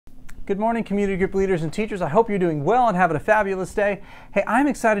Good morning, community group leaders and teachers. I hope you're doing well and having a fabulous day. Hey, I'm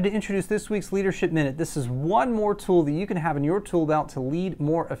excited to introduce this week's Leadership Minute. This is one more tool that you can have in your tool belt to lead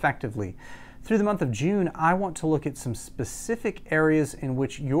more effectively. Through the month of June, I want to look at some specific areas in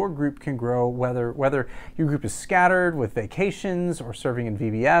which your group can grow, whether your group is scattered with vacations or serving in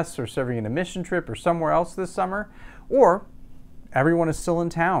VBS or serving in a mission trip or somewhere else this summer, or everyone is still in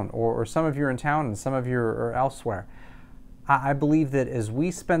town, or some of you are in town and some of you are elsewhere. I believe that as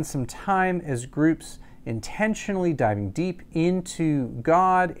we spend some time as groups intentionally diving deep into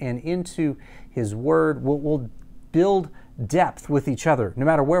God and into His Word, we'll build depth with each other, no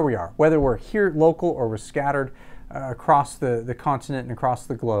matter where we are, whether we're here local or we're scattered across the continent and across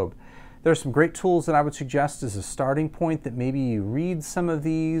the globe. There are some great tools that I would suggest as a starting point, that maybe you read some of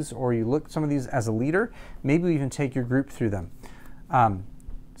these or you look at some of these as a leader. Maybe you even take your group through them.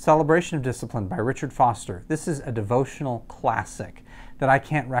 Celebration of Discipline by Richard Foster. This is a devotional classic that I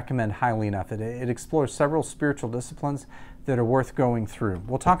can't recommend highly enough. It explores several spiritual disciplines that are worth going through.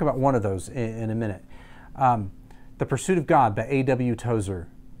 We'll talk about one of those in a minute. The Pursuit of God by A.W. Tozer.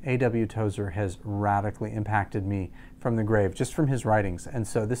 A.W. Tozer has radically impacted me from the grave, just from his writings. And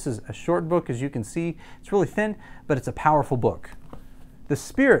so this is a short book, as you can see. It's really thin, but it's a powerful book. The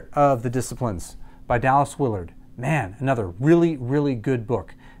Spirit of the Disciplines by Dallas Willard. Man, another really, really good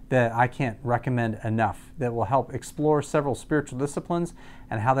book that I can't recommend enough, that will help explore several spiritual disciplines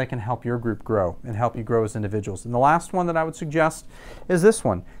and how they can help your group grow and help you grow as individuals. And the last one that I would suggest is this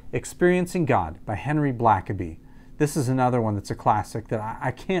one, Experiencing God by Henry Blackaby. This is another one that's a classic that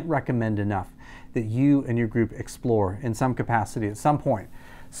I can't recommend enough that you and your group explore in some capacity at some point.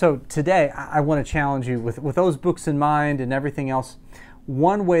 So today I want to challenge you with those books in mind and everything else.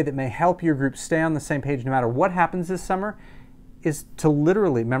 One way that may help your group stay on the same page no matter what happens this summer is to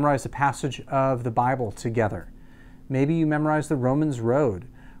literally memorize a passage of the Bible together. Maybe you memorize the Romans Road,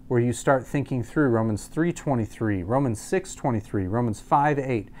 where you start thinking through Romans 3:23, Romans 6:23, Romans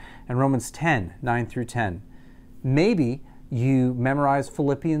 5:8, and Romans 10:9 through 10. Maybe you memorize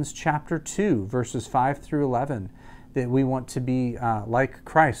Philippians chapter 2, verses 5 through 11, that we want to be like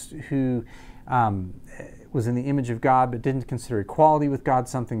Christ, who was in the image of God but didn't consider equality with God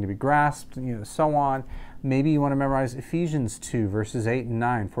something to be grasped, so on. Maybe you want to memorize Ephesians 2, verses 8 and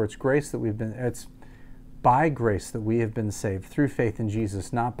 9, for it's by grace that we have been saved through faith in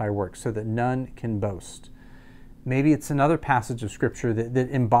Jesus, not by works, so that none can boast. Maybe it's another passage of Scripture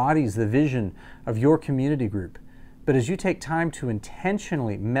that embodies the vision of your community group. But as you take time to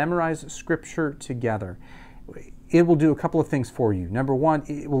intentionally memorize Scripture together, it will do a couple of things for you. Number one,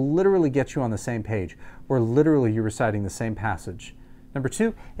 it will literally get you on the same page, where literally you're reciting the same passage. Number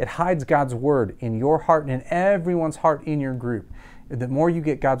two, it hides God's Word in your heart and in everyone's heart in your group. The more you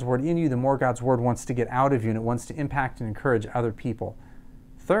get God's Word in you, the more God's Word wants to get out of you, and it wants to impact and encourage other people.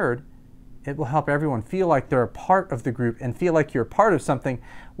 Third, it will help everyone feel like they're a part of the group and feel like you're a part of something,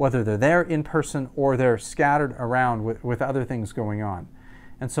 whether they're there in person or they're scattered around with other things going on.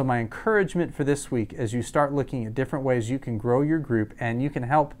 And so my encouragement for this week, as you start looking at different ways you can grow your group and you can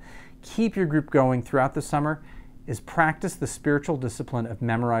help keep your group going throughout the summer, is practice the spiritual discipline of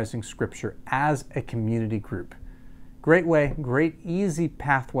memorizing Scripture as a community group. Great way, great easy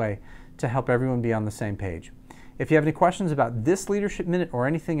pathway to help everyone be on the same page. If you have any questions about this Leadership Minute or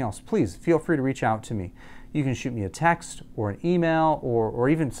anything else, please feel free to reach out to me. You can shoot me a text or an email, or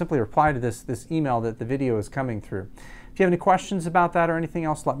even simply reply to this email that the video is coming through. If you have any questions about that or anything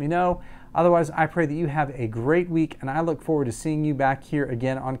else, let me know. Otherwise, I pray that you have a great week, and I look forward to seeing you back here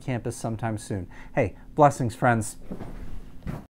again on campus sometime soon. Hey, blessings, friends.